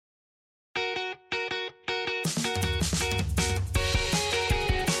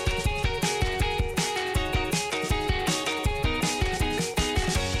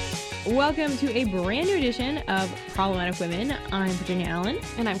welcome to a brand new edition of Problematic Women. I'm Virginia Allen.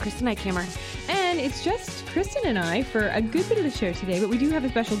 And I'm Kristen Eichhammer. And it's just Kristen and I for a good bit of the show today, but we do have a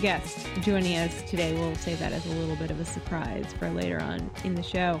special guest joining us today. We'll save that as a little bit of a surprise for later on in the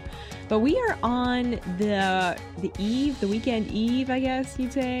show. But we are on the weekend eve, I guess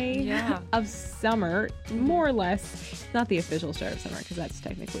you'd say, of summer, more or less. It's not the official start of summer because that's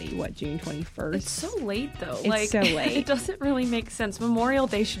technically, June 21st? It's so late, though. It's so late. It doesn't really make sense. Memorial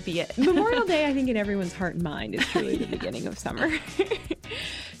Day should be it. Memorial Day, I think, in everyone's heart and mind is truly the beginning of summer.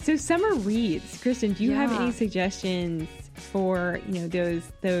 So summer reads. Kristen, do you have any suggestions for,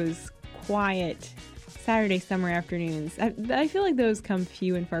 those quiet Saturday summer afternoons? I feel like those come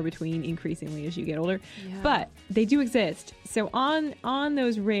few and far between increasingly as you get older, but they do exist. So on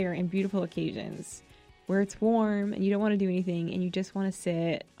those rare and beautiful occasions where it's warm and you don't want to do anything and you just want to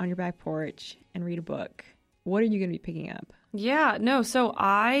sit on your back porch and read a book, what are you going to be picking up? So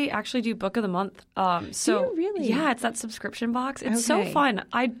I actually do Book of the Month. Do you really? Yeah, it's that subscription box. It's so fun.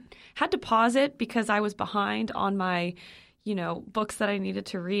 I had to pause it because I was behind on my, books that I needed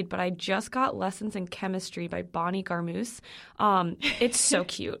to read, but I just got Lessons in Chemistry by Bonnie Garmus. It's so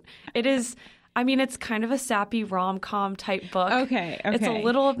cute. It is. I mean, it's kind of a sappy rom-com type book. Okay. It's a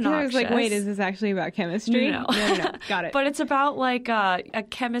little obnoxious. I was like, wait, is this actually about chemistry? No. Got it. But it's about like a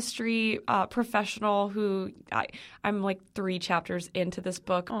chemistry professional who I'm like 3 chapters into this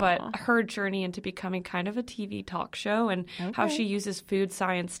book, but her journey into becoming kind of a TV talk show and how she uses food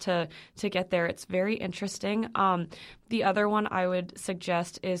science to get there. It's very interesting. The other one I would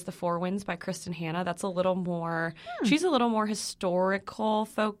suggest is The Four Winds by Kristen Hanna. That's a little more, she's a little more historical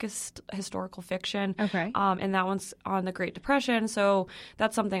fiction. Okay. And that one's on the Great Depression. So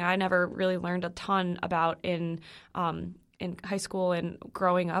that's something I never really learned a ton about in high school and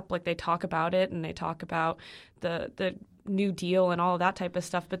growing up. Like they talk about it and they talk about the New Deal and all of that type of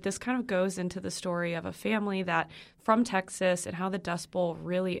stuff. But this kind of goes into the story of a family that from Texas and how the Dust Bowl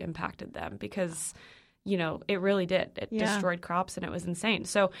really impacted them because it really did. It destroyed crops and it was insane.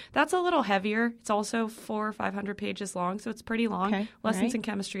 So that's a little heavier. It's also 400 or 500 pages long, so it's pretty long. Okay. Lessons in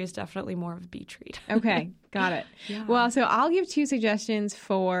Chemistry is definitely more of a beach read. Okay, got it. Well, so I'll give 2 suggestions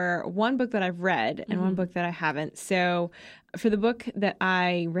for one book that I've read and one book that I haven't. So for the book that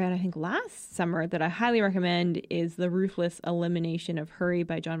I read, I think last summer, that I highly recommend is The Ruthless Elimination of Hurry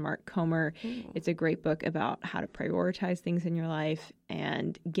by John Mark Comer. It's a great book about how to prioritize things in your life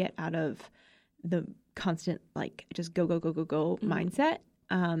and get out of the constant, just go mindset.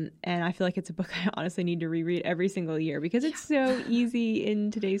 And I feel like it's a book I honestly need to reread every single year because it's so easy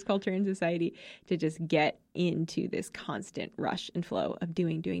in today's culture and society to just get into this constant rush and flow of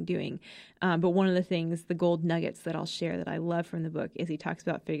doing. But one of the things, the gold nuggets that I'll share that I love from the book is he talks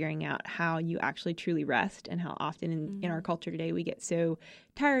about figuring out how you actually truly rest and how often in our culture today we get so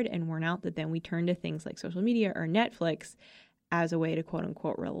tired and worn out that then we turn to things like social media or Netflix as a way to quote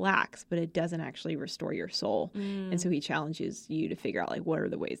unquote relax, but it doesn't actually restore your soul. And so he challenges you to figure out what are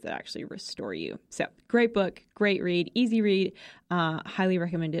the ways that actually restore you. So great book, great read, easy read, highly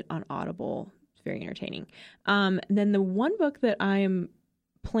recommend it on Audible. It's very entertaining. Then the one book that I'm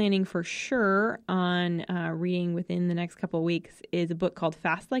planning for sure on reading within the next couple of weeks is a book called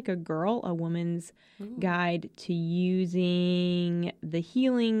Fast Like a Girl, a woman's guide to using the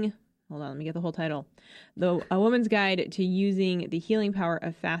healing. Hold on, let me get the whole title. A Woman's Guide to Using the Healing Power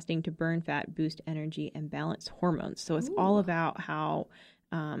of Fasting to Burn Fat, Boost Energy, and Balance Hormones. So it's all about how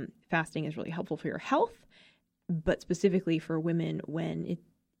fasting is really helpful for your health, but specifically for women when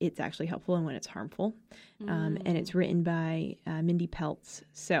it's actually helpful and when it's harmful. And it's written by Mindy Peltz.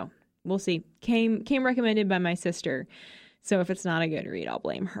 So we'll see. Came recommended by my sister. So if it's not a good read, I'll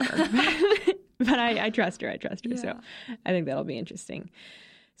blame her. But I trust her. Yeah. So I think that'll be interesting.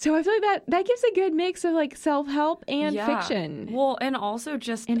 So I feel like that gives a good mix of self-help and fiction. Well, and also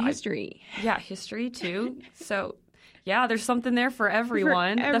just history. History too. So there's something there for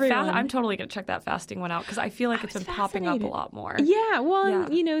everyone. I'm totally going to check that fasting one out because I feel like it's been popping up a lot more. Yeah, well,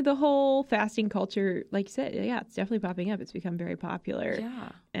 and, the whole fasting culture, like you said, it's definitely popping up. It's become very popular. Yeah.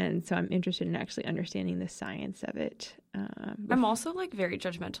 And so I'm interested in actually understanding the science of it. I'm also very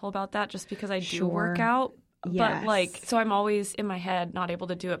judgmental about that just because I do work out. Yes. But so I'm always in my head not able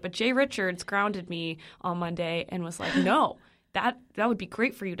to do it. But Jay Richards grounded me on Monday and was like, no, that would be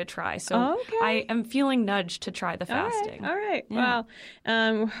great for you to try. So I am feeling nudged to try the fasting. All right. Yeah.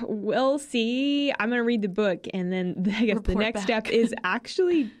 Well, we'll see. I'm going to read the book, and then I guess the next step is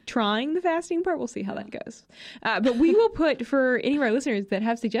actually trying the fasting part. We'll see how that goes. But we will put, for any of our listeners that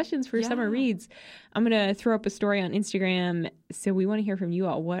have suggestions for summer reads, I'm going to throw up a story on Instagram. So we want to hear from you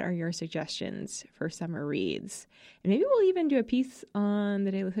all. What are your suggestions for summer reads? And maybe we'll even do a piece on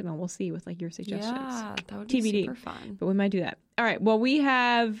the Daily Signal. We'll see with your suggestions. Yeah, that would be TBD. super fun. But we might do that. All right. Well, we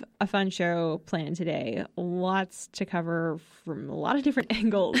have a fun show planned today. Lots to cover from a lot of different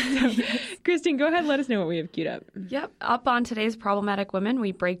angles. So, Kristen, go ahead and let us know what we have queued up. Yep. Up on today's Problematic Women,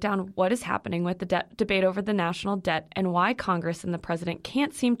 we break down what is happening with the debate over the national debt and why Congress and the president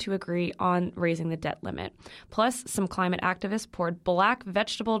can't seem to agree on raising the debt limit. Plus, some climate activists poured black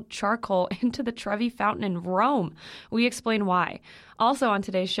vegetable charcoal into the Trevi fountain in Rome. We explain why. Also on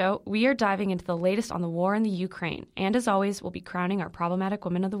today's show, we are diving into the latest on the war in the Ukraine. And as always, we'll be crowning our Problematic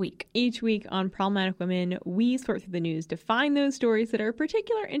Women of the Week. Each week on Problematic Women, we sort through the news to find those stories that are of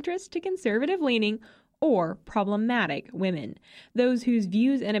particular interest to conservative-leaning or problematic women, those whose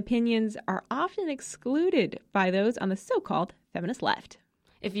views and opinions are often excluded by those on the so-called feminist left.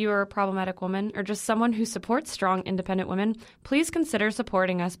 If you are a problematic woman or just someone who supports strong, independent women, please consider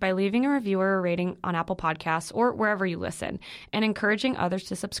supporting us by leaving a review or a rating on Apple Podcasts or wherever you listen and encouraging others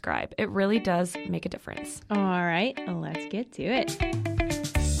to subscribe. It really does make a difference. All right, let's get to it.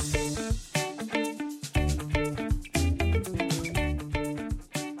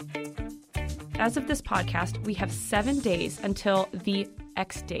 As of this podcast, we have 7 days until the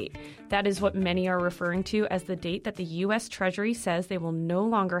X date. That is what many are referring to as the date that the U.S. Treasury says they will no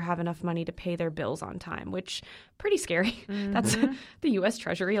longer have enough money to pay their bills on time, which pretty scary. Mm-hmm. That's the U.S.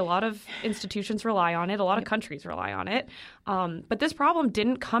 Treasury. A lot of institutions rely on it. A lot of countries rely on it. But this problem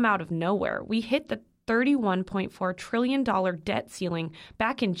didn't come out of nowhere. We hit the $31.4 trillion debt ceiling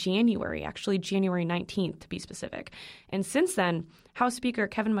back in January, actually January 19th to be specific. And since then, House Speaker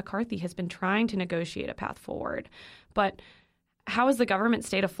Kevin McCarthy has been trying to negotiate a path forward. But how has the government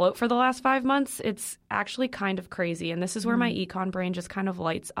stayed afloat for the last 5 months? It's actually kind of crazy. And this is where my econ brain just kind of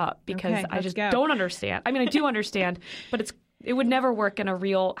lights up because I just don't understand. I mean, I do understand, but it would never work in a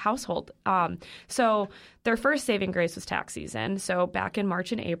real household. So their first saving grace was tax season. So back in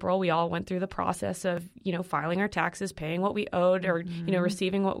March and April, we all went through the process of, filing our taxes, paying what we owed or,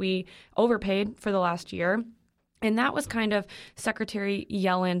 receiving what we overpaid for the last year. And that was kind of Secretary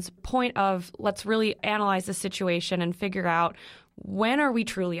Yellen's point of let's really analyze the situation and figure out when are we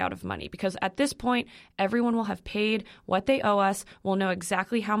truly out of money? Because at this point, everyone will have paid what they owe us. We'll know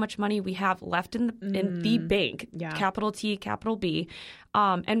exactly how much money we have left in the bank, capital T, capital B.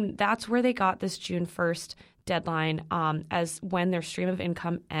 And that's where they got this June 1st deadline as when their stream of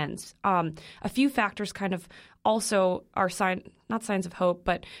income ends. A few factors kind of also are not signs of hope,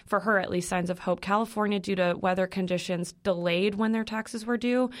 but for her at least signs of hope. California, due to weather conditions, delayed when their taxes were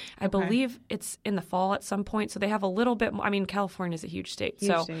due. I believe it's in the fall at some point. So they have a little bit more. I mean, California is a huge state.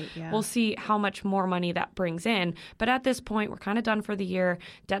 We'll see how much more money that brings in. But at this point, we're kind of done for the year.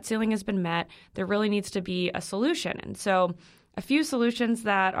 Debt ceiling has been met. There really needs to be a solution. And so a few solutions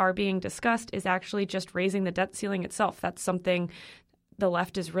that are being discussed is actually just raising the debt ceiling itself. That's something the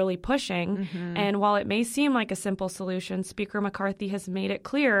left is really pushing. Mm-hmm. And while it may seem like a simple solution, Speaker McCarthy has made it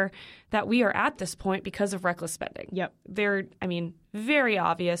clear that we are at this point because of reckless spending. Yep. Very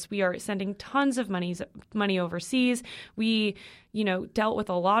obvious. We are sending tons of money overseas. We, dealt with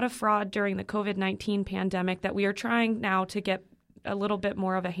a lot of fraud during the COVID-19 pandemic that we are trying now to get a little bit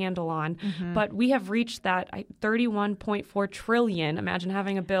more of a handle on. Mm-hmm. But we have reached that $31.4 trillion. Imagine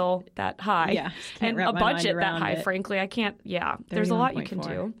having a bill that high and a budget that high. Frankly, I can't. Yeah, there's a lot you can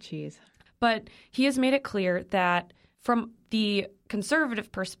do. Jeez. But he has made it clear that from the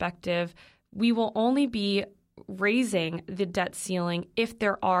conservative perspective, we will only be raising the debt ceiling if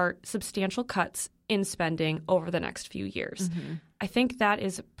there are substantial cuts in spending over the next few years. Mm-hmm. I think that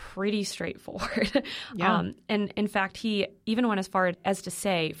is pretty straightforward. And in fact, he even went as far as to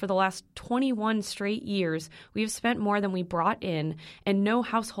say for the last 21 straight years, we've spent more than we brought in, and no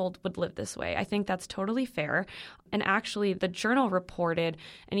household would live this way. I think that's totally fair. And actually, the Journal reported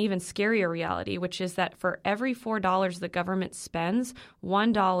an even scarier reality, which is that for every $4 the government spends,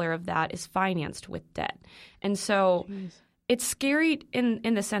 $1 of that is financed with debt. And so it's scary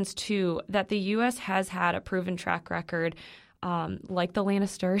in the sense, too, that the U.S. has had a proven track record like the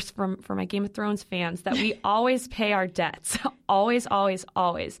Lannisters for my Game of Thrones fans, that we always pay our debts. Always, always,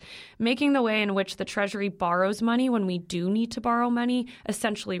 always. Making the way in which the Treasury borrows money when we do need to borrow money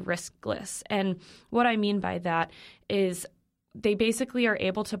essentially riskless. And what I mean by that is they basically are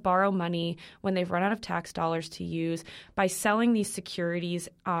able to borrow money when they've run out of tax dollars to use by selling these securities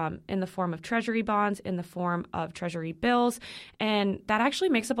in the form of treasury bonds, in the form of treasury bills. And that actually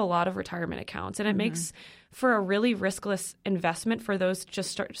makes up a lot of retirement accounts. And it makes for a really riskless investment for those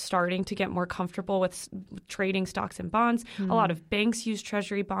just starting to get more comfortable with trading stocks and bonds. A lot of banks use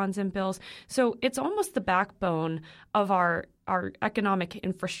treasury bonds and bills. So it's almost the backbone of our economic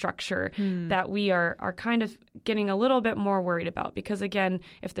infrastructure that we are kind of getting a little bit more worried about, because again,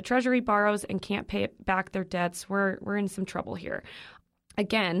 if the Treasury borrows and can't pay back their debts, we're in some trouble here.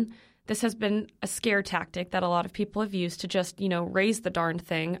 Again, this has been a scare tactic that a lot of people have used to just, raise the darn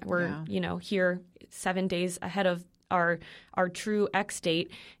thing. We're, here 7 days ahead of our true X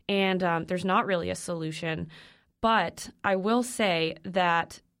date, and there's not really a solution. But I will say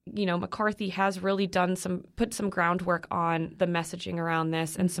that McCarthy has really put some groundwork on the messaging around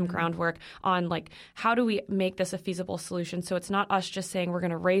this and some groundwork on how do we make this a feasible solution so it's not us just saying we're going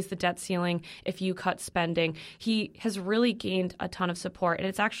to raise the debt ceiling if you cut spending. He has really gained a ton of support, and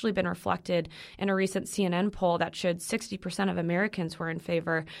it's actually been reflected in a recent CNN poll that showed 60% of Americans were in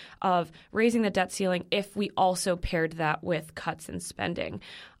favor of raising the debt ceiling if we also paired that with cuts in spending.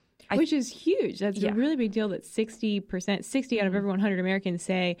 Which is huge. That's a really big deal that 60 out of every 100 Americans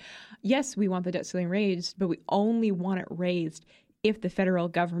say, yes, we want the debt ceiling raised, but we only want it raised if the federal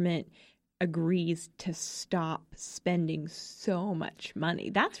government agrees to stop spending so much money.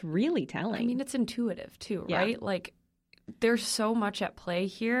 That's really telling. I mean, it's intuitive too, right? There's so much at play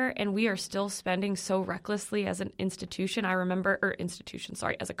here, and we are still spending so recklessly as an institution.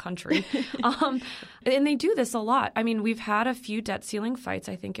 As a country. And they do this a lot. I mean, we've had a few debt ceiling fights.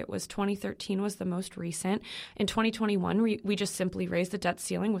 I think it was 2013 was the most recent. In 2021, we just simply raised the debt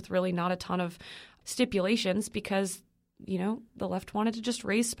ceiling with really not a ton of stipulations because the left wanted to just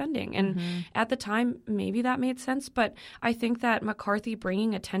raise spending. And at the time, maybe that made sense. But I think that McCarthy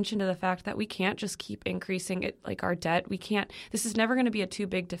bringing attention to the fact that we can't just keep increasing it, our debt. This is never going to be a too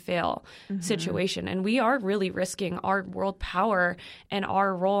big to fail situation. And we are really risking our world power and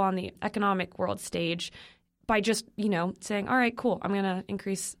our role on the economic world stage by just, saying, all right, cool, I'm going to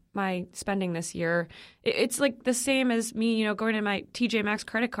increase my spending this year. It's the same as me, going to my TJ Maxx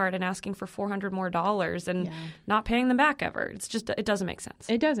credit card and asking for $400 more and not paying them back ever. It's just, it doesn't make sense.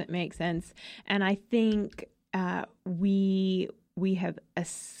 It doesn't make sense. And I think we have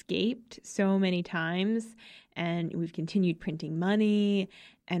escaped so many times, and we've continued printing money,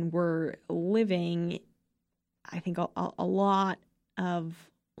 and we're living, I think a lot of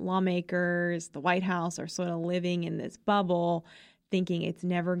lawmakers, the White House, are sort of living in this bubble thinking it's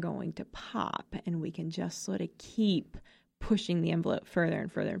never going to pop, and we can just sort of keep pushing the envelope further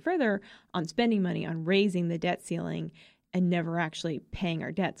and further and further on spending money, on raising the debt ceiling, and never actually paying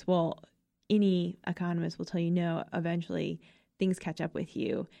our debts. Well, any economist will tell you, no, eventually things catch up with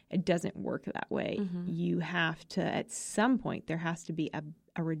you. It doesn't work that way. You have to, at some point, there has to be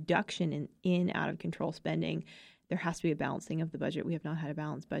a reduction in out of control spending. There has to be a balancing of the budget. We have not had a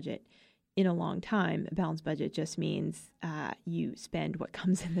balanced budget in a long time. A balanced budget just means you spend what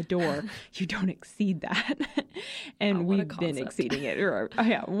comes in the door. You don't exceed that. And we've been exceeding it.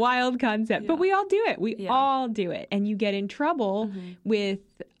 Wild concept. Yeah. But we all do it. We all do it. And you get in trouble with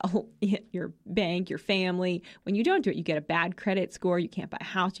your bank, your family. When you don't do it, you get a bad credit score. You can't buy a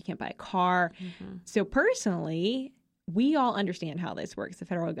house. You can't buy a car. So personally, we all understand how this works. The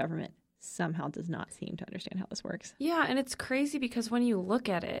federal government somehow does not seem to understand how this works. Yeah, and it's crazy because when you look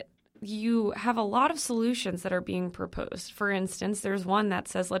at it, you have a lot of solutions that are being proposed. For instance, there's one that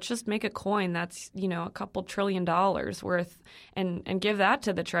says, let's just make a coin that's, a couple $1 trillion worth and give that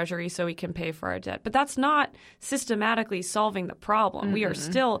to the Treasury so we can pay for our debt. But that's not systematically solving the problem. We are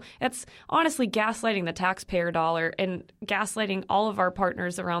still, it's honestly gaslighting the taxpayer dollar and gaslighting all of our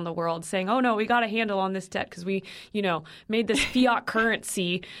partners around the world saying, oh no, we got a handle on this debt because we, made this fiat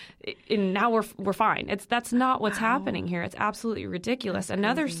currency and now we're fine. That's not what's happening here. It's absolutely ridiculous.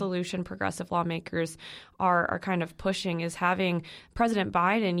 Another solution progressive lawmakers are kind of pushing is having President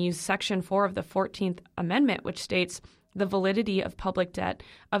Biden use Section 4 of the 14th Amendment, which states the validity of public debt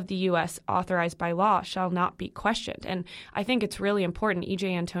of the U.S. authorized by law shall not be questioned. And I think it's really important. E.J.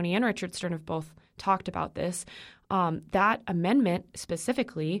 Antoni and Richard Stern have both talked about this. That amendment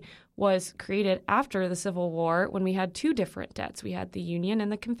specifically was created after the Civil War when we had two different debts. We had the Union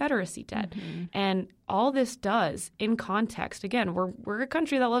and the Confederacy debt. And all this does in context, again, we're a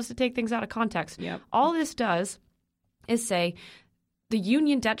country that loves to take things out of context. All this does is say the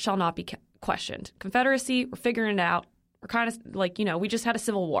Union debt shall not be questioned. Confederacy, we're figuring it out. We're kind of we just had a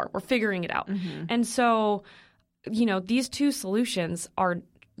Civil War. We're figuring it out. And so, these two solutions are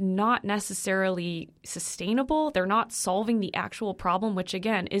not necessarily sustainable. They're not solving the actual problem, which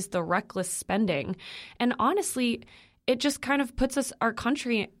again is the reckless spending. And honestly, it just kind of puts our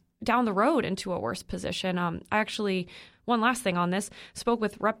country down the road into a worse position. I actually, one last thing on this, spoke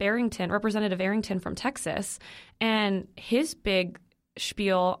with Representative Arrington from Texas, and his big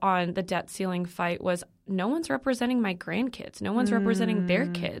spiel on the debt ceiling fight was, no one's representing my grandkids. No one's representing their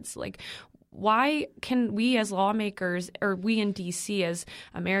kids. Like, why can we as lawmakers, or we in D.C. as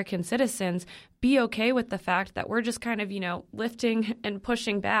American citizens, be okay with the fact that we're just kind of, lifting and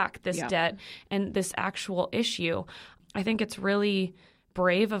pushing back this debt and this actual issue? I think it's really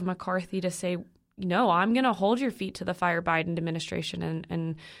brave of McCarthy to say, no, I'm going to hold your feet to the fire, Biden administration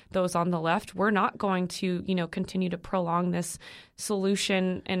and those on the left. We're not going to, continue to prolong this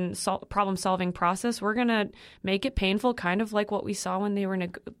solution and problem-solving process. We're going to make it painful, kind of like what we saw when they were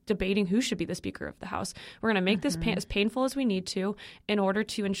debating who should be the Speaker of the House. We're going to make this as painful as we need to in order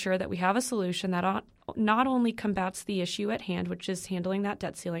to ensure that we have a solution that not only combats the issue at hand, which is handling that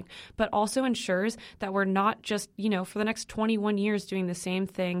debt ceiling, but also ensures that we're not just, for the next 21 years doing the same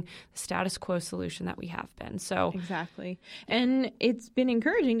thing, the status quo solution that we have been. So exactly. And it's been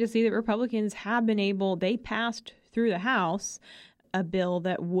encouraging to see that Republicans have been they passed through the House a bill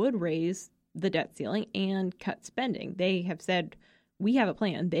that would raise the debt ceiling and cut spending. They have said, we have a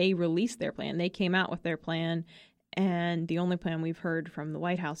plan. They released their plan. They came out with their plan. And the only plan we've heard from the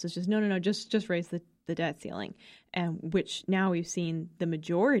White House is just, no, just raise the debt ceiling, and which now we've seen the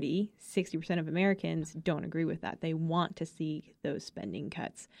majority, 60% of Americans, don't agree with that. They want to see those spending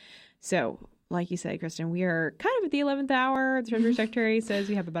cuts. So like you said, Kristen, we are kind of at the 11th hour. The Treasury Secretary says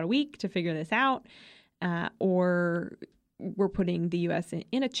we have about a week to figure this out, or we're putting the U.S.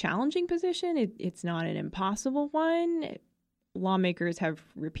 in a challenging position. It's not an impossible one. Lawmakers have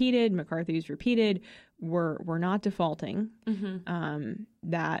repeated, McCarthy's repeated, we're not defaulting.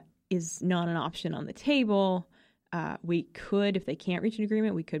 That is not an option on the table. We could, if they can't reach an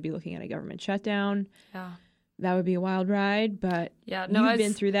agreement, we could be looking at a government shutdown. Yeah. That would be a wild ride, but you've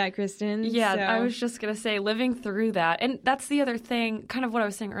been through that, Kristen. Yeah, so. I was just going to say, living through that. And that's the other thing, kind of what I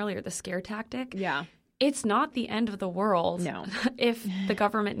was saying earlier, the scare tactic. Yeah. It's not the end of the world if the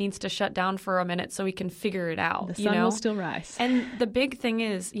government needs to shut down for a minute so we can figure it out. The sun will still rise. And the big thing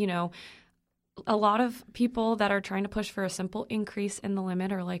is, a lot of people that are trying to push for a simple increase in the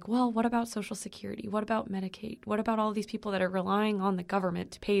limit are like, well, what about Social Security? What about Medicaid? What about all these people that are relying on the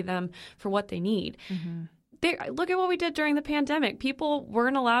government to pay them for what they need? Look at what we did during the pandemic. People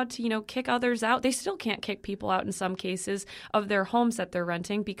weren't allowed to, kick others out. They still can't kick people out in some cases of their homes that they're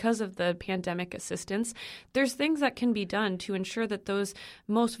renting because of the pandemic assistance. There's things that can be done to ensure that those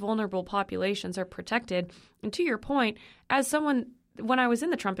most vulnerable populations are protected. And to your point, as someone, when I was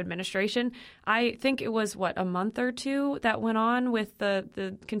in the Trump administration, I think it was, a month or two that went on with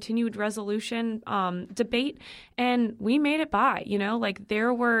the continued resolution debate, and we made it by,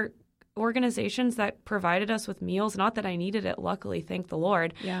 there were organizations that provided us with meals. Not that I needed it, luckily, thank the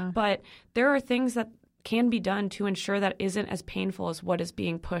Lord. Yeah. But there are things that can be done to ensure that isn't as painful as what is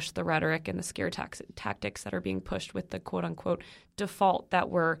being pushed, the rhetoric and the scare tactics that are being pushed with the quote-unquote default that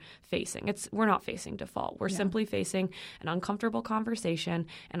we're facing. We're not facing default. We're simply facing an uncomfortable conversation.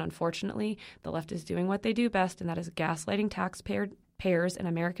 And unfortunately, the left is doing what they do best, and that is gaslighting taxpayers and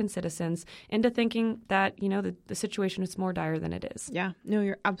American citizens into thinking that, the situation is more dire than it is. Yeah, no,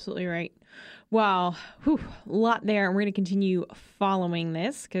 you're absolutely right. Wow, a lot there. And we're going to continue following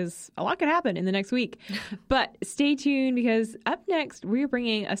this because a lot could happen in the next week. But stay tuned, because up next, we're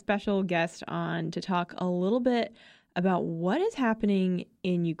bringing a special guest on to talk a little bit about what is happening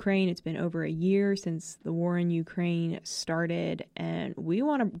in Ukraine. It's been over a year since the war in Ukraine started, and we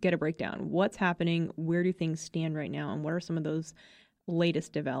want to get a breakdown. What's happening? Where do things stand right now? And what are some of those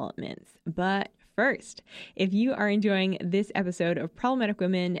latest developments? But first, if you are enjoying this episode of Problematic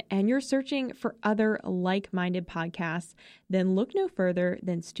Women and you're searching for other like-minded podcasts, then look no further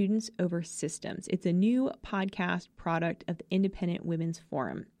than Students Over Systems. It's a new podcast product of the Independent Women's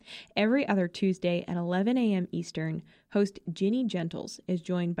Forum. Every other Tuesday at 11 a.m. Eastern, host Ginny Gentles is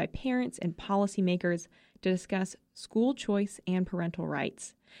joined by parents and policymakers to discuss school choice and parental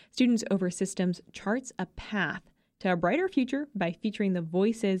rights. Students Over Systems charts a path to a brighter future by featuring the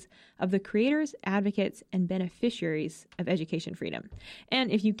voices of the creators, advocates, and beneficiaries of education freedom. And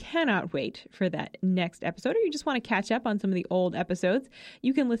if you cannot wait for that next episode, or you just want to catch up on some of the old episodes,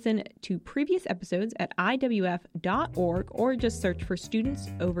 you can listen to previous episodes at iwf.org, or just search for Students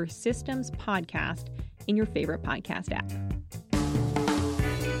Over Systems podcast in your favorite podcast app.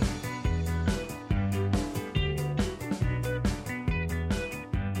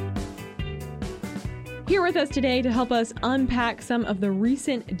 Here with us today to help us unpack some of the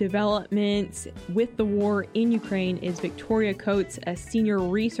recent developments with the war in Ukraine is Victoria Coates, a senior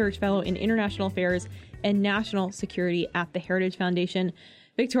research fellow in international affairs and national security at the Heritage Foundation.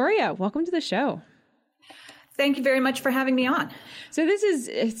 Victoria, welcome to the show. Thank you very much for having me on. So this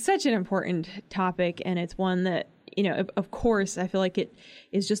is such an important topic, and it's one that, you know, of course, I feel like it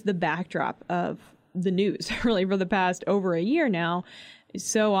is just the backdrop of the news really for the past over a year now.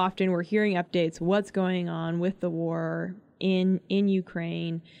 So often we're hearing updates, what's going on with the war in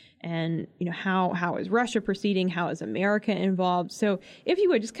Ukraine, and, you know, how is Russia proceeding? How is America involved? So if you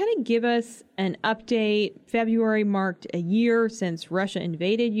would just kind of give us an update. February marked a year since Russia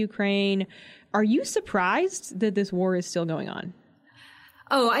invaded Ukraine. Are you surprised that this war is still going on?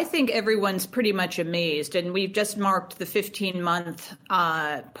 Oh, I think everyone's pretty much amazed. And we've just marked the 15-month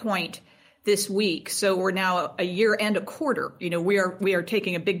point this week. So we're now a year and a quarter. You know, we are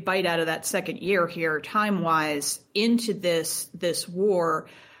taking a big bite out of that second year here, time-wise, into this war.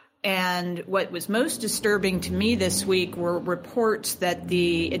 And what was most disturbing to me this week were reports that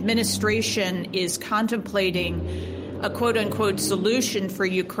the administration is contemplating a quote-unquote solution for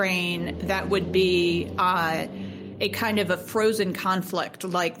Ukraine that would be a kind of a frozen conflict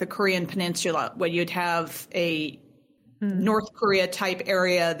like the Korean Peninsula, where you'd have a North Korea type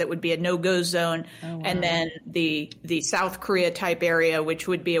area that would be a no-go zone, and then the South Korea type area, which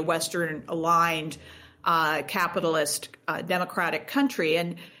would be a Western aligned capitalist democratic country.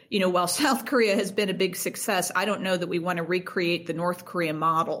 And, you know, while South Korea has been a big success, I don't know that we want to recreate the North Korea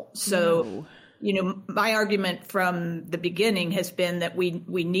model. So, you know, my argument from the beginning has been that we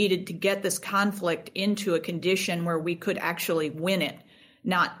needed to get this conflict into a condition where we could actually win it,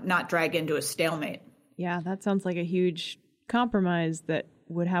 not drag into a stalemate. Yeah, that sounds like a huge compromise that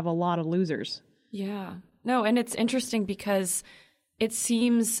would have a lot of losers. Yeah. No, and it's interesting because it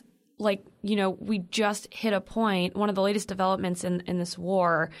seems like, you know, we just hit a point. One of the latest developments in this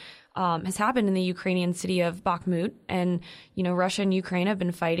war has happened in the Ukrainian city of Bakhmut. And, you know, Russia and Ukraine have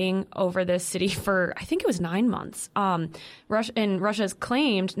been fighting over this city for, I think it was 9 months. Russia has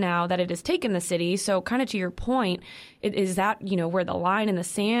claimed now that it has taken the city. So kind of to your point, is that, you know, where the line in the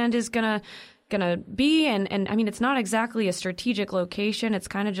sand is gonna be, and I mean, it's not exactly a strategic location. It's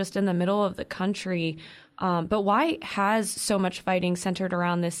kind of just in the middle of the country. But why has so much fighting centered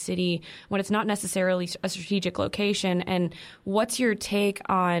around this city when it's not necessarily a strategic location? And what's your take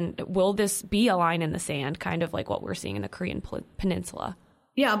on, will this be a line in the sand, kind of like what we're seeing in the Korean Peninsula?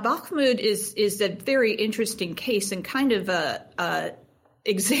 Yeah, Bakhmut is a very interesting case and kind of a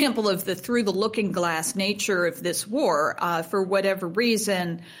example of the through the looking glass nature of this war. For whatever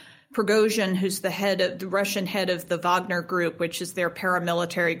reason, Prigozhin, who's the Russian head of the Wagner Group, which is their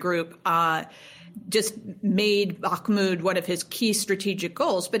paramilitary group, just made Bakhmut one of his key strategic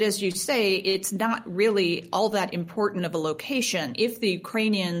goals. But as you say, it's not really all that important of a location. If the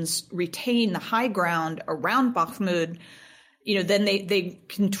Ukrainians retain the high ground around Bakhmut, you know, then they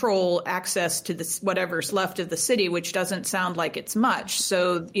control access to this whatever's left of the city, which doesn't sound like it's much.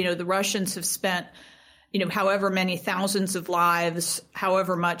 So, you know, the Russians have spent, you know, however many thousands of lives,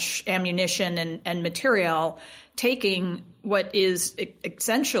 however much ammunition and material, taking what is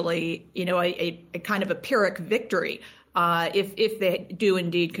essentially, you know, a kind of a Pyrrhic victory, if they do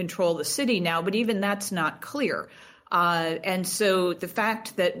indeed control the city now. But even that's not clear. And so the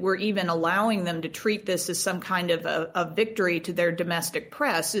fact that we're even allowing them to treat this as some kind of a victory to their domestic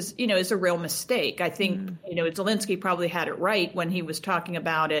press is a real mistake. I think, you know, Zelensky probably had it right when he was talking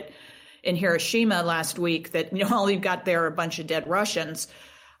about it in Hiroshima last week, that, you know, all you've got there are a bunch of dead Russians,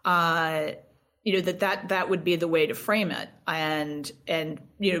 you know, that would be the way to frame it. And,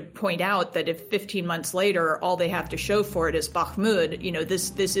 you know, point out that if 15 months later, all they have to show for it is Bakhmut, you know, this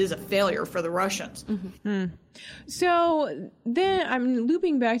is a failure for the Russians. Mm-hmm. So then I'm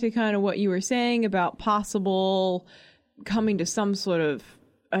looping back to kind of what you were saying about possible coming to some sort of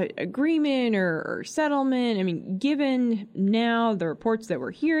agreement or settlement. I mean, given now the reports that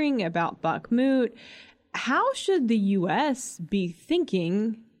we're hearing about Bakhmut, how should the U.S. be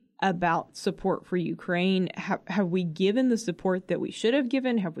thinking about support for Ukraine? Have we given the support that we should have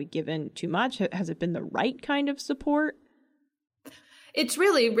given? Have we given too much? Has it been the right kind of support? It's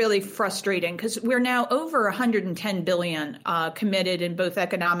really, really frustrating because we're now over $110 billion committed in both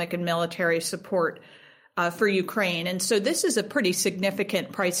economic and military support for Ukraine. And so this is a pretty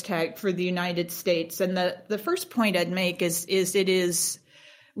significant price tag for the United States. And the first point I'd make is it is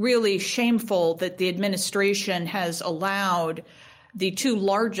really shameful that the administration has allowed the two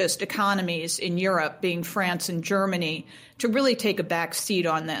largest economies in Europe, being France and Germany, to really take a back seat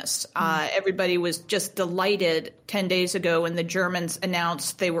on this. Everybody was just delighted 10 days ago when the Germans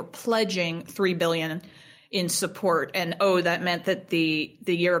announced they were pledging $3 billion in support. And, that meant that the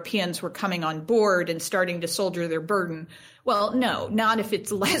Europeans were coming on board and starting to shoulder their burden. Well, no, not if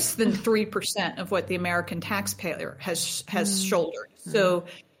it's less than 3% of what the American taxpayer has shouldered. So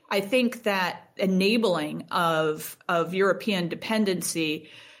I think that enabling of European dependency,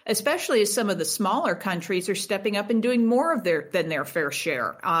 especially as some of the smaller countries are stepping up and doing more of than their fair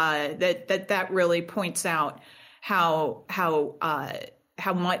share, that really points out how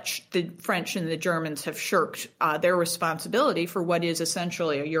much the French and the Germans have shirked their responsibility for what is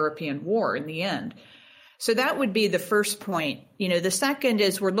essentially a European war in the end. So that would be the first point. The second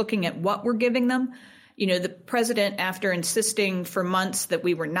is we're looking at what we're giving them. The president, after insisting for months that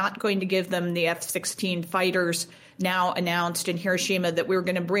we were not going to give them the F-16 fighters, now announced in Hiroshima that we were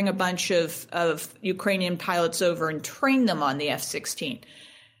going to bring a bunch of Ukrainian pilots over and train them on the F-16.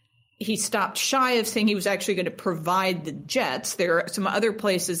 He stopped shy of saying he was actually going to provide the jets. There are some other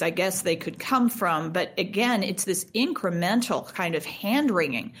places, I guess, they could come from. But again, it's this incremental kind of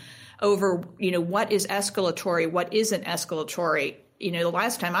hand-wringing over, what is escalatory, what isn't escalatory. The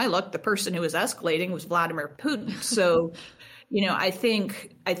last time I looked, the person who was escalating was Vladimir Putin. So, I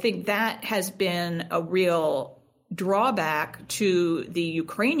think that has been a real drawback to the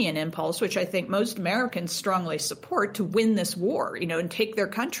Ukrainian impulse, which I think most Americans strongly support, to win this war, and take their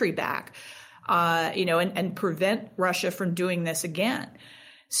country back, and prevent Russia from doing this again.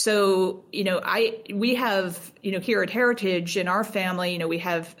 So, we have, here at Heritage in our family, we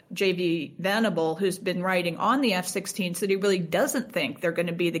have J.V. Venable, who's been writing on the F-16, so that he really doesn't think they're going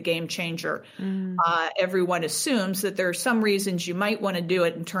to be the game changer. Everyone assumes that there are some reasons you might want to do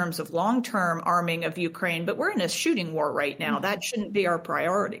it in terms of long-term arming of Ukraine, but we're in a shooting war right now. That shouldn't be our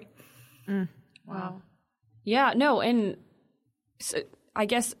priority. Wow. Yeah, no, and so I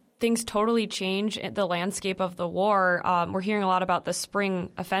guess things totally change the landscape of the war. We're hearing a lot about the spring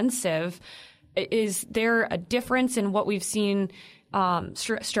offensive. Is there a difference in what we've seen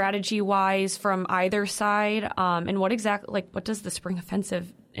strategy-wise from either side? And what does the spring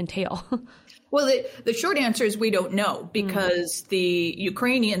offensive entail? Well, the short answer is we don't know, because the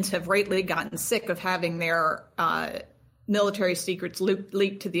Ukrainians have rightly gotten sick of having their military secrets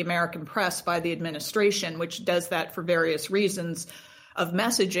leaked to the American press by the administration, which does that for various reasons of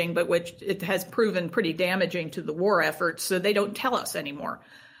messaging, but which it has proven pretty damaging to the war effort. So they don't tell us anymore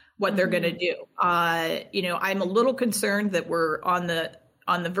what they're going to do. I'm a little concerned that we're on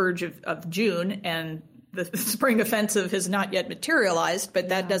the verge of June and the spring offensive has not yet materialized, but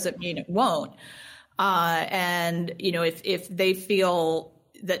that doesn't mean it won't. If they feel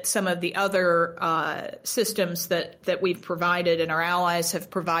that some of the other systems that we've provided and our allies have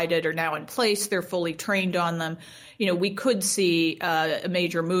provided are now in place, they're fully trained on them, we could see a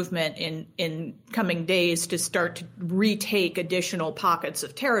major movement in coming days to start to retake additional pockets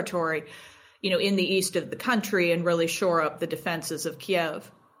of territory, in the east of the country and really shore up the defenses of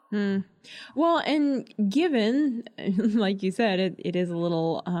Kiev. Well, and given, like you said, it is a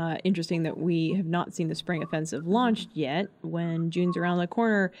little interesting that we have not seen the spring offensive launched yet when June's around the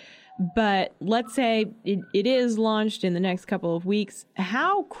corner. But let's say it is launched in the next couple of weeks.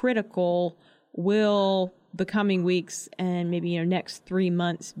 How critical will the coming weeks and maybe next 3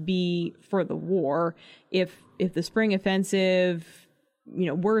 months be for the war if the spring offensive,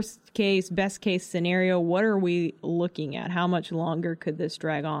 worst case, best case scenario, what are we looking at? How much longer could this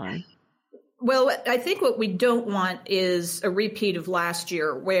drag on? Well, I think what we don't want is a repeat of last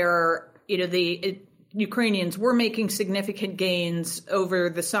year where, the Ukrainians were making significant gains over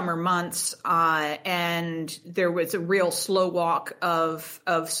the summer months, and there was a real slow walk of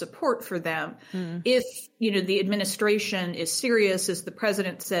support for them. If, the administration is serious, as the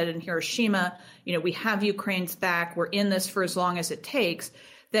president said in Hiroshima, we have Ukraine's back, we're in this for as long as it takes,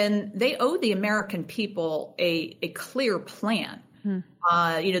 then they owe the American people a clear plan.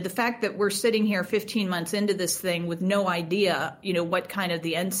 The fact that we're sitting here 15 months into this thing with no idea, what kind of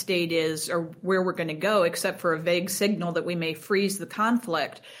the end state is or where we're going to go, except for a vague signal that we may freeze the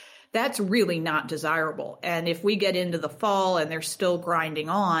conflict, that's really not desirable. And if we get into the fall and they're still grinding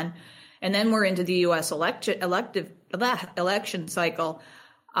on, and then we're into the U.S. election cycle,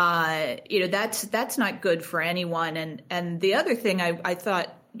 that's not good for anyone. And the other thing I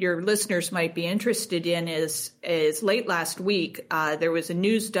thought your listeners might be interested in is late last week, there was a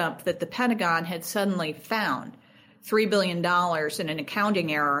news dump that the Pentagon had suddenly found $3 billion in an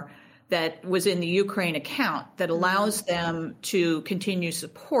accounting error that was in the Ukraine account that allows them to continue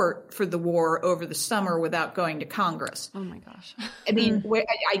support for the war over the summer without going to Congress. Oh my gosh. I mean,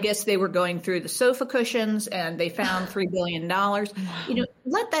 I guess they were going through the sofa cushions and they found $3 billion.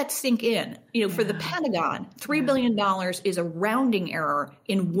 Let that sink in. For the Pentagon, $3 billion is a rounding error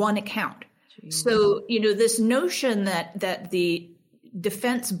in one account. Jeez. So, this notion that the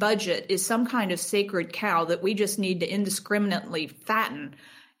defense budget is some kind of sacred cow that we just need to indiscriminately fatten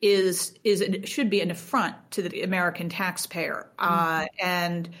it should be an affront to the American taxpayer.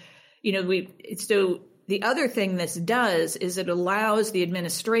 So the other thing this does is it allows the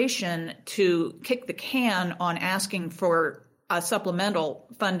administration to kick the can on asking for supplemental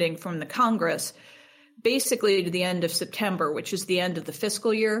funding from the Congress, basically to the end of September, which is the end of the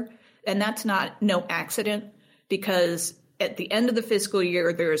fiscal year. And that's no accident, because at the end of the fiscal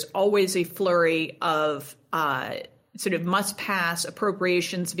year, there's always a flurry of sort of must-pass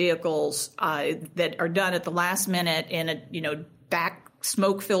appropriations vehicles that are done at the last minute in a back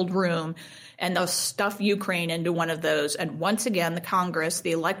smoke-filled room, and they'll stuff Ukraine into one of those. And once again, the Congress,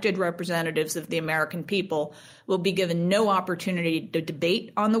 the elected representatives of the American people, will be given no opportunity to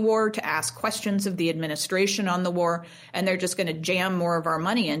debate on the war, to ask questions of the administration on the war, and they're just going to jam more of our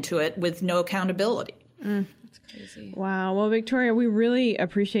money into it with no accountability. Crazy. Wow. Well, Victoria, we really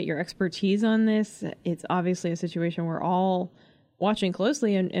appreciate your expertise on this. It's obviously a situation we're all watching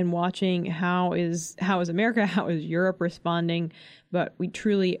closely and watching how is America, how is Europe responding, but we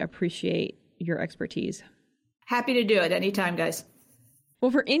truly appreciate your expertise. Happy to do it anytime, guys.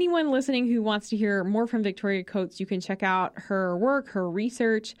 Well, for anyone listening who wants to hear more from Victoria Coates, you can check out her work, her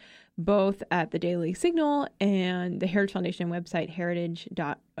research, both at the Daily Signal and the Heritage Foundation website,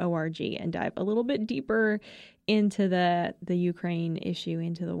 heritage.org, and dive a little bit deeper into the Ukraine issue,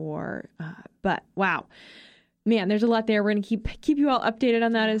 into the war. But wow, man, there's a lot there. We're going to keep you all updated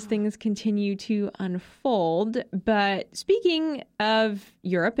on that as things continue to unfold. But speaking of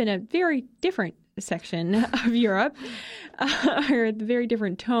Europe, in a very different section of Europe, or a very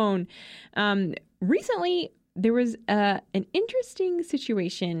different tone, recently there was an interesting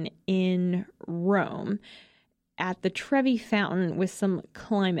situation in Rome at the Trevi fountain with some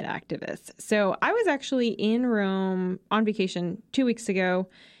climate activists. So I was actually in Rome on vacation 2 weeks ago,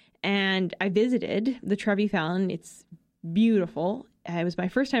 and I visited the Trevi fountain. It's beautiful. It was my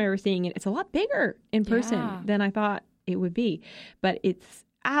first time ever seeing it. It's a lot bigger in person than I thought it would be, but it's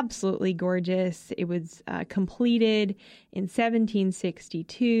absolutely gorgeous. It was completed in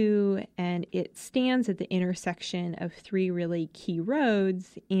 1762, and it stands at the intersection of three really key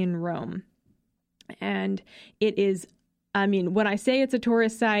roads in Rome. And it is, I mean, when I say it's a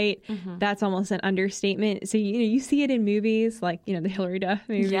tourist site, that's almost an understatement. So, you see it in movies like, the Hilary Duff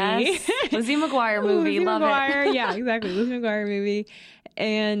movie. Yes. Lizzie McGuire movie. Lizzie Love McGuire. it. Yeah, exactly. Lizzie McGuire movie.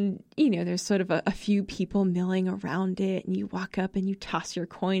 And, there's sort of a few people milling around it, and you walk up and you toss your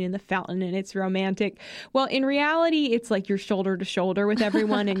coin in the fountain and it's romantic. Well, in reality, it's like you're shoulder to shoulder with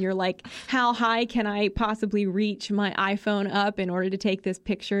everyone and you're like, how high can I possibly reach my iPhone up in order to take this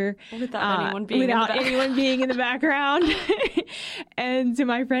picture? Without anyone being in the background. And so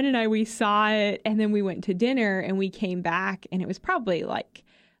my friend and I, we saw it, and then we went to dinner and we came back, and it was probably like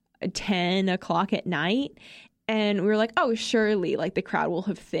 10 o'clock at night. And we were like, oh, surely like the crowd will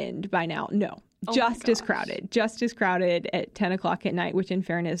have thinned by now. No, just as crowded at 10 o'clock at night, which in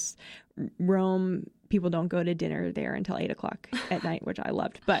fairness, Rome, people don't go to dinner there until 8 o'clock at night, which I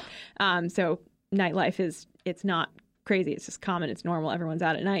loved. But so nightlife it's not crazy. It's just common. It's normal. Everyone's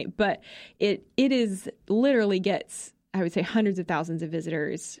out at night. But it is literally gets, I would say, hundreds of thousands of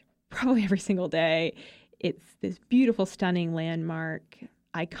visitors probably every single day. It's this beautiful, stunning landmark,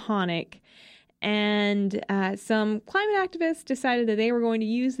 iconic. And some climate activists decided that they were going to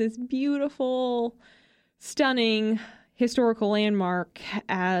use this beautiful, stunning historical landmark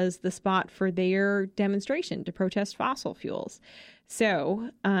as the spot for their demonstration to protest fossil fuels.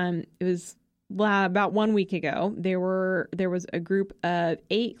 So it was about 1 week ago. There was a group of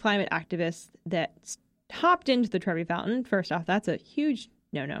 8 climate activists that hopped into the Trevi fountain. First off, that's a huge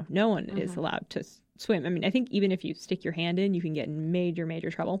no. No one is allowed to swim. I mean, I think even if you stick your hand in, you can get in major, major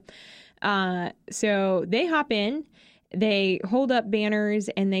trouble. So they hop in, they hold up banners,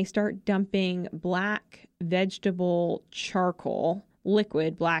 and they start dumping black vegetable charcoal,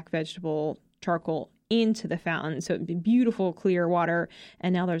 liquid black vegetable charcoal into the fountain. So it'd be beautiful, clear water.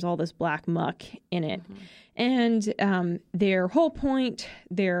 And now there's all this black muck in it. And their whole point,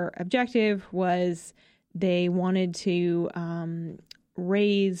 their objective was they wanted to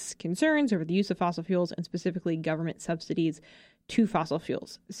raise concerns over the use of fossil fuels, and specifically government subsidies to fossil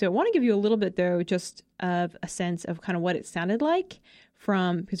fuels. So I want to give you a little bit, though, just of a sense of kind of what it sounded like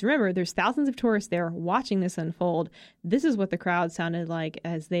because remember, there's thousands of tourists there watching this unfold. This is what the crowd sounded like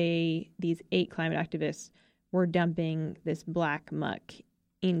as these 8 climate activists were dumping this black muck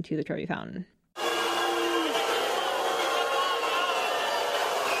into the Trevi Fountain.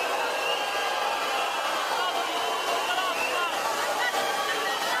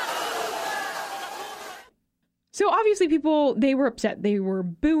 So obviously people, they were upset. They were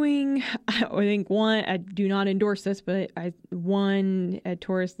booing. I think I do not endorse this, but a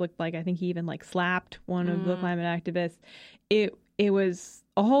tourist looked like, I think he even like slapped one of the climate activists. It was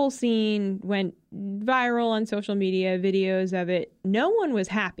a whole scene, went viral on social media, videos of it. No one was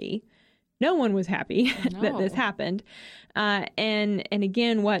happy. That this happened. And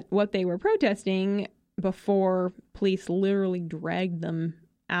again, what they were protesting before police literally dragged them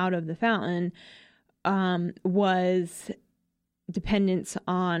out of the fountain was dependence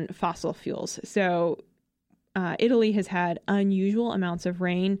on fossil fuels. So Italy has had unusual amounts of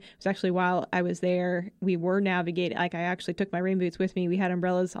rain. It was actually, while I was there, we were navigating, like I actually took my rain boots with me. We had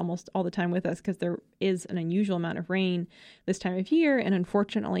umbrellas almost all the time with us because there is an unusual amount of rain this time of year. And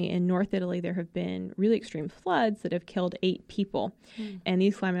unfortunately, in North Italy, there have been really extreme floods that have killed 8 people. And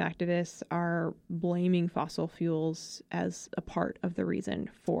these climate activists are blaming fossil fuels as a part of the reason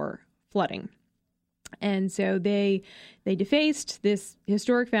for flooding. And so they defaced this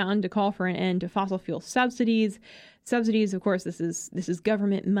historic fountain to call for an end to fossil fuel subsidies. Subsidies, of course, this is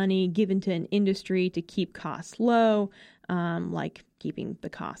government money given to an industry to keep costs low, like keeping the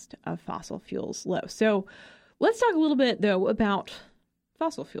cost of fossil fuels low. So let's talk a little bit, though, about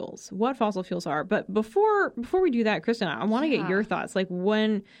fossil fuels, what fossil fuels are. But before we do that, Kristen, I want to get your thoughts. Like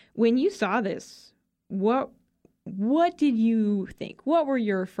when you saw this, what did you think? What were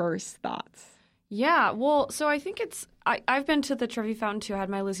your first thoughts? Yeah, well, so I think I've been to the Trevi Fountain too. I had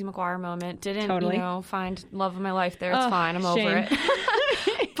my Lizzie McGuire moment. Didn't, find love of my life there. It's fine. I'm over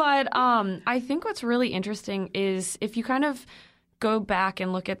it. But I think what's really interesting is if you kind of go back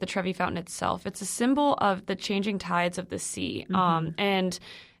and look at the Trevi Fountain itself, it's a symbol of the changing tides of the sea. And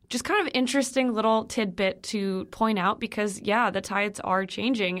just kind of interesting little tidbit to point out because, the tides are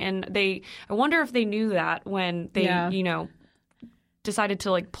changing. And I wonder if they knew that when they, decided to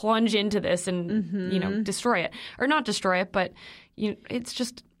like plunge into this and destroy it, or not destroy it, but it's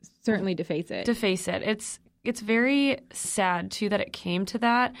just certainly deface it. It's very sad too that it came to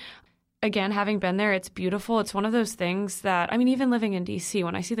that. Again, having been there, it's beautiful. It's one of those things that, I mean, even living in D.C.,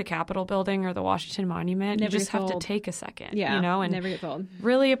 when I see the Capitol building or the Washington Monument, you just have to take a second, and never gets old.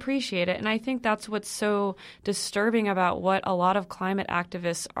 Really appreciate it. And I think that's what's so disturbing about what a lot of climate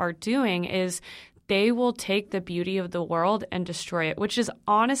activists are doing is they will take the beauty of the world and destroy it, which is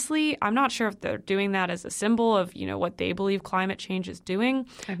honestly, I'm not sure if they're doing that as a symbol of, what they believe climate change is doing.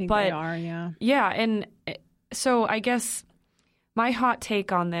 I think they are, yeah. Yeah. And so I guess my hot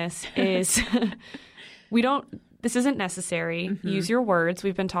take on this is this isn't necessary. Use your words.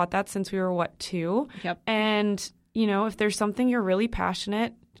 We've been taught that since we were, 2? Yep. And, if there's something you're really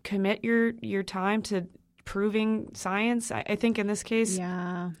passionate, commit your time to proving science. I think in this case,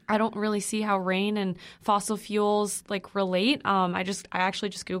 I don't really see how rain and fossil fuels like relate. I actually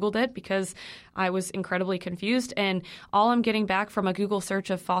just Googled it because I was incredibly confused. And all I'm getting back from a Google search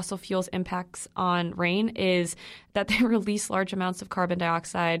of fossil fuels impacts on rain is that they release large amounts of carbon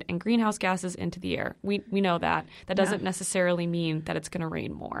dioxide and greenhouse gases into the air. We know that. That doesn't necessarily mean that it's going to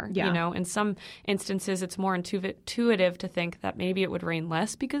rain more. In some instances, it's more intuitive to think that maybe it would rain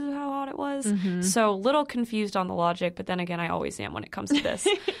less because of how hot it was. So little confused on the logic, but then again, I always am when it comes to this.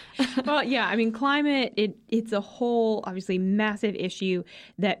 Well, yeah, I mean, climate, it's a whole, obviously, massive issue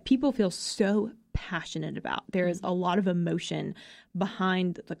that people feel so passionate about. There is a lot of emotion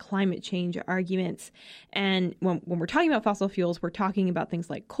behind the climate change arguments. And when we're talking about fossil fuels, we're talking about things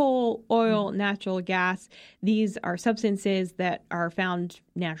like coal, oil, natural gas. These are substances that are found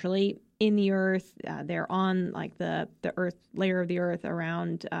naturally in the earth. They're on like the earth layer of the earth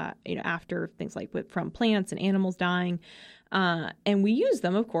around, after things like from plants and animals dying. And we use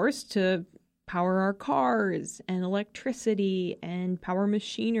them, of course, to power our cars and electricity and power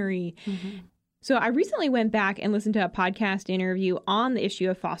machinery. So I recently went back and listened to a podcast interview on the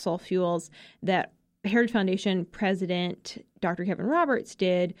issue of fossil fuels that Heritage Foundation President Dr. Kevin Roberts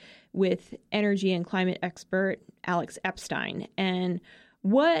did with energy and climate expert Alex Epstein. And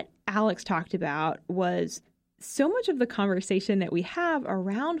what Alex talked about was so much of the conversation that we have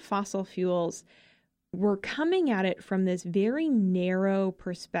around fossil fuels, we're coming at it from this very narrow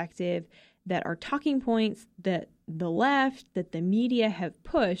perspective that are talking points that the left, that the media have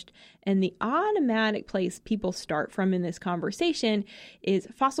pushed, and the automatic place people start from in this conversation is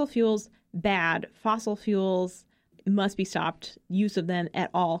fossil fuels bad, fossil fuels must be stopped, use of them at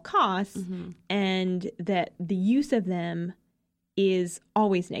all costs, and that the use of them is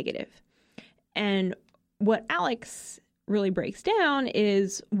always negative. And what Alex really breaks down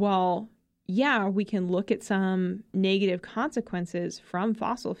is, well, yeah, we can look at some negative consequences from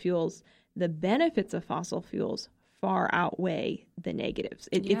fossil fuels. The benefits of fossil fuels far outweigh the negatives.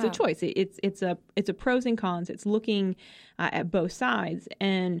 It's a choice. It's a pros and cons. It's looking at both sides.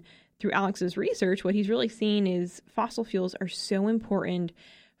 And through Alex's research, what he's really seen is fossil fuels are so important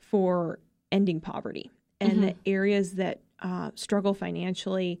for ending poverty. And the areas that struggle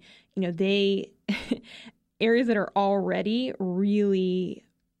financially, they areas that are already really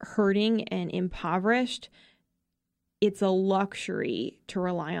hurting and impoverished, it's a luxury to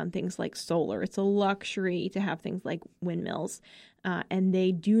rely on things like solar. It's a luxury to have things like windmills. And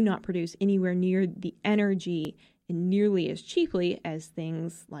they do not produce anywhere near the energy and nearly as cheaply as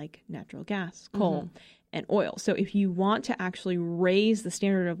things like natural gas, coal, and oil. So if you want to actually raise the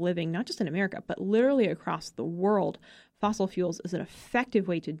standard of living, not just in America, but literally across the world, fossil fuels is an effective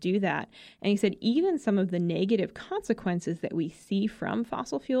way to do that. And he said even some of the negative consequences that we see from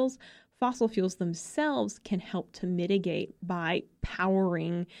fossil fuels themselves can help to mitigate by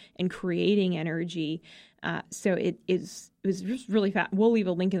powering and creating energy. So it was just really fast. We'll leave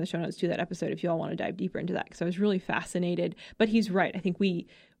a link in the show notes to that episode if you all want to dive deeper into that, because I was really fascinated. But he's right. I think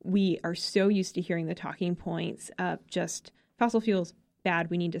we are so used to hearing the talking points of just fossil fuels,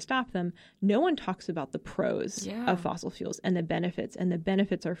 bad, we need to stop them. No one talks about the pros of fossil fuels and the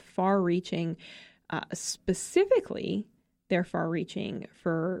benefits are far-reaching. Specifically, they're far-reaching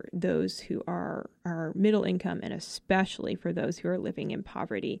for those who are middle income, and especially for those who are living in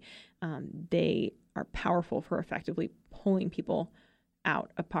poverty. They are powerful for effectively pulling people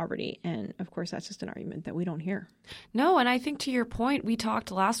out of poverty. And of course, that's just an argument that we don't hear. No, and I think to your point, we talked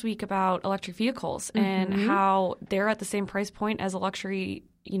last week about electric vehicles and how they're at the same price point as a luxury,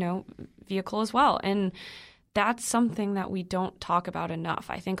 vehicle as well. And that's something that we don't talk about enough.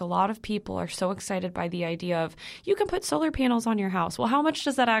 I think a lot of people are so excited by the idea of you can put solar panels on your house. Well, how much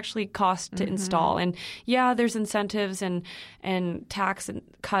does that actually cost to install? And yeah, there's incentives and tax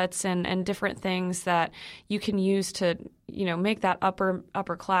cuts and different things that you can use to, make that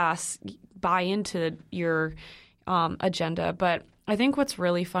upper class buy into your agenda. But I think what's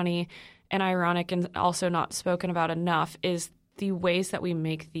really funny and ironic and also not spoken about enough is the ways that we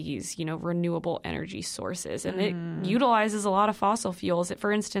make these, renewable energy sources. And it utilizes a lot of fossil fuels.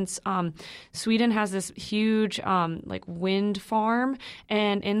 For instance, Sweden has this huge wind farm.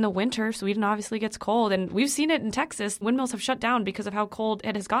 And in the winter, Sweden obviously gets cold. And we've seen it in Texas. Windmills have shut down because of how cold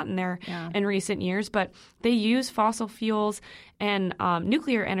it has gotten there in recent years. But they use fossil fuels and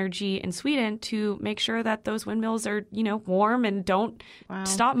nuclear energy in Sweden to make sure that those windmills are, warm and don't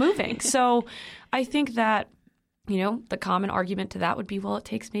stop moving. So I think that the common argument to that would be, well, it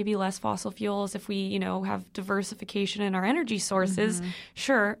takes maybe less fossil fuels if we, have diversification in our energy sources.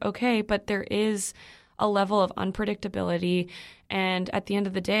 Sure, okay, but there is a level of unpredictability. And at the end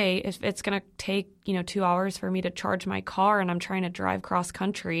of the day, if it's going to take, 2 hours for me to charge my car and I'm trying to drive cross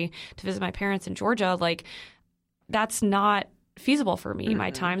country to visit my parents in Georgia, that's not feasible for me. My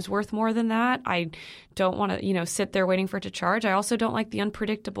time's worth more than that. I don't want to, sit there waiting for it to charge. I also don't like the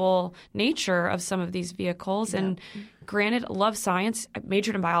unpredictable nature of some of these vehicles. And granted, I love science. I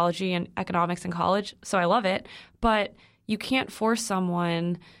majored in biology and economics in college, so I love it. But you can't force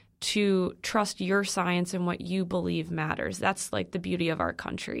someone to trust your science and what you believe matters. That's the beauty of our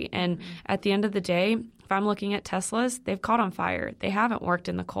country. And at the end of the day, if I'm looking at Teslas, they've caught on fire. They haven't worked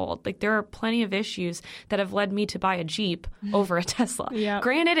in the cold. There are plenty of issues that have led me to buy a Jeep over a Tesla.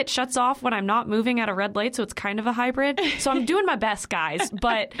 Granted, it shuts off when I'm not moving at a red light, so it's kind of a hybrid. So I'm doing my best, guys.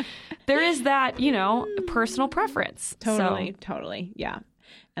 But there is that, personal preference. Totally. Yeah.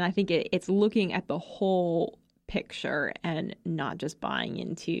 And I think it's looking at the whole picture and not just buying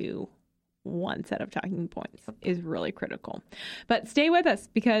into one set of talking points is really critical. But stay with us,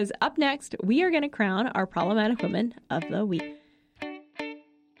 because up next, we are going to crown our problematic woman of the week.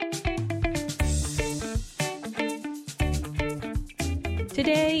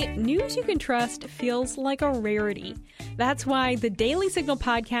 Today, news you can trust feels like a rarity. That's why the Daily Signal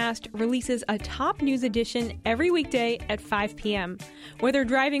podcast releases a top news edition every weekday at 5 p.m. Whether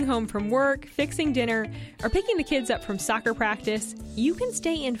driving home from work, fixing dinner, or picking the kids up from soccer practice, you can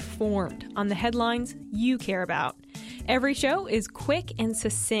stay informed on the headlines you care about. Every show is quick and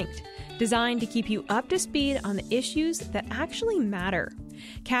succinct, designed to keep you up to speed on the issues that actually matter.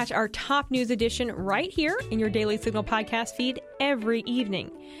 Catch our top news edition right here in your Daily Signal podcast feed every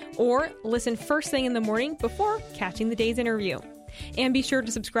evening, or listen first thing in the morning before catching the day's interview. And be sure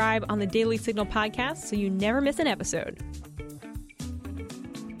to subscribe on the Daily Signal podcast so you never miss an episode.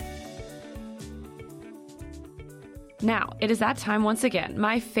 Now, it is that time once again,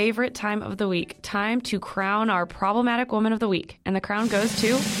 my favorite time of the week, time to crown our problematic woman of the week. And the crown goes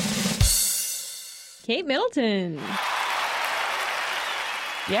to Kate Middleton.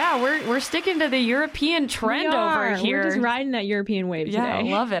 Yeah, we're sticking to the European trend over here. We're just riding that European wave today. Yeah, I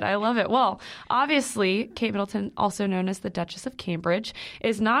love it. I love it. Well, obviously, Kate Middleton, also known as the Duchess of Cambridge,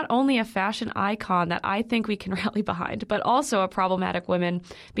 is not only a fashion icon that I think we can rally behind, but also a problematic woman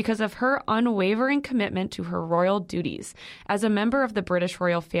because of her unwavering commitment to her royal duties. As a member of the British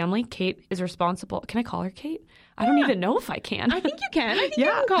royal family, Kate is responsible. Can I call her Kate? I don't even know if I can. I think you can. I think you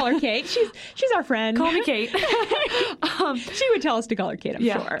can call her Kate. She's our friend. Call me Kate. She would tell us to call her Kate,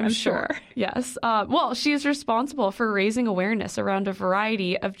 I'm sure. Yes. Well, she is responsible for raising awareness around a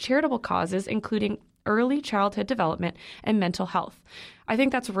variety of charitable causes, including early childhood development and mental health. I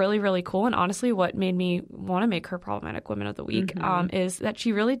think that's really, really cool. And honestly, what made me want to make her Problematic Woman of the Week is that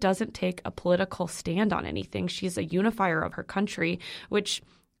she really doesn't take a political stand on anything. She's a unifier of her country, which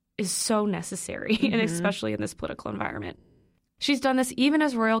is so necessary, and especially in this political environment. She's done this even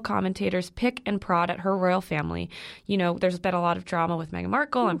as royal commentators pick and prod at her royal family. You know, there's been a lot of drama with Meghan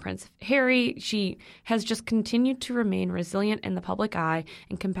Markle and Prince Harry. She has just continued to remain resilient in the public eye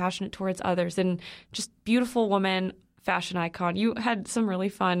and compassionate towards others, and just beautiful woman, fashion icon. You had some really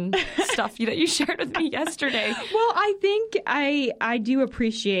fun stuff that you shared with me yesterday. Well, I think I do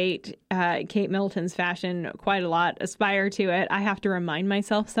appreciate Kate Middleton's fashion quite a lot, aspire to it. I have to remind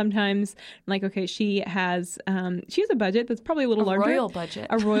myself sometimes, like, okay, she has a budget that's probably a little larger. A royal budget.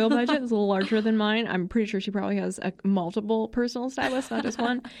 A royal budget is a little larger than mine. I'm pretty sure she probably has multiple personal stylists, not just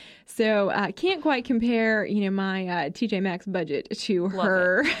one. So can't quite compare, my TJ Maxx budget to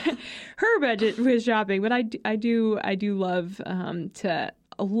her budget with shopping. But I do love to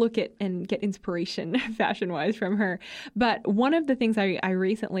look at and get inspiration fashion-wise from her. But one of the things I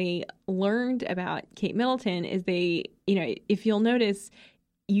recently learned about Kate Middleton is if you'll notice,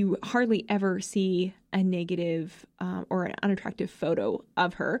 you hardly ever see a negative or an unattractive photo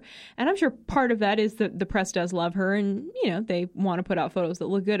of her. And I'm sure part of that is that the press does love her and, they want to put out photos that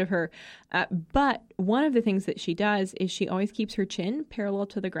look good of her. But one of the things that she does is she always keeps her chin parallel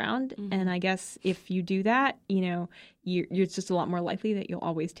to the ground. And I guess if you do that, you're just a lot more likely that you'll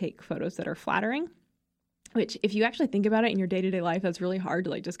always take photos that are flattering. Which, if you actually think about it in your day-to-day life, that's really hard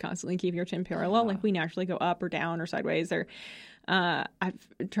to just constantly keep your chin parallel. Like we naturally go up or down or sideways. Or I've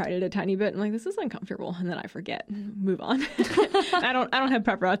tried it a tiny bit and this is uncomfortable, and then I forget, move on. I don't have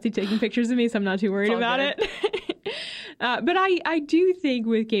paparazzi taking pictures of me, so I'm not too worried about it. But I do think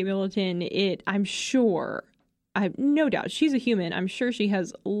with Kate Middleton, I'm sure, I have no doubt, she's a human. I'm sure she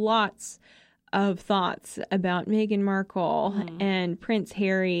has lots of thoughts about Meghan Markle and Prince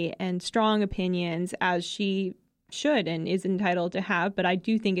Harry and strong opinions, as she should and is entitled to have. But I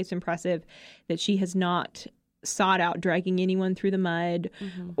do think it's impressive that she has not sought out dragging anyone through the mud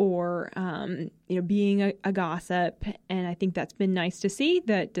or, being a gossip. And I think that's been nice to see,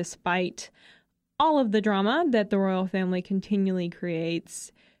 that despite all of the drama that the royal family continually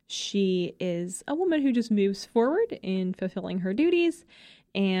creates, she is a woman who just moves forward in fulfilling her duties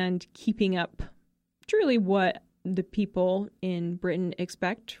and keeping up truly what the people in Britain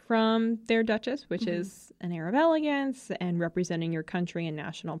expect from their Duchess, which is an air of elegance and representing your country and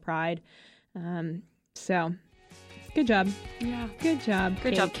national pride. So, good job. Yeah. Good job,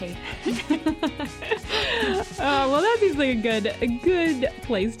 Good Kate. job, Kate. Well, that seems like a good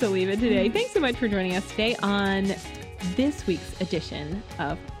place to leave it today. Thanks so much for joining us today on this week's edition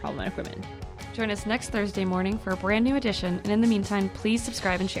of Problematic Women. Join us next Thursday morning for a brand new edition. And in the meantime, please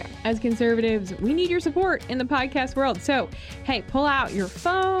subscribe and share. As conservatives, we need your support in the podcast world. So, hey, pull out your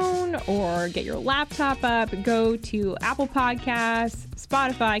phone or get your laptop up. Go to Apple Podcasts,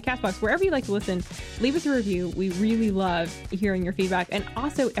 Spotify, CastBox, wherever you like to listen. Leave us a review. We really love hearing your feedback. And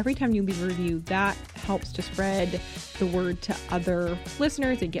also, every time you leave a review, that helps to spread the word to other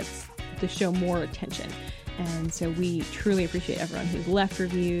listeners. It gets the show more attention. And so we truly appreciate everyone who's left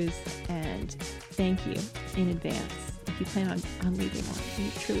reviews, and thank you in advance if you plan on leaving one.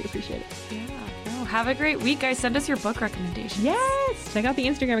 We truly appreciate it. Yeah. No, have a great week, guys. Send us your book recommendations. Yes. Check out the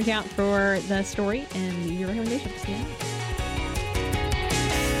Instagram account for the story and leave your recommendations. Yeah.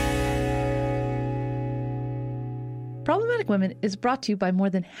 Problematic Women is brought to you by more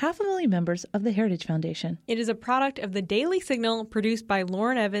than 500,000 members of the Heritage Foundation. It is a product of the Daily Signal, produced by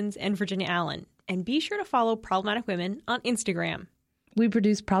Lauren Evans and Virginia Allen. And be sure to follow Problematic Women on Instagram. We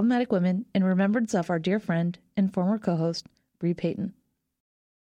produce Problematic Women in remembrance of our dear friend and former co-host, Bree Payton.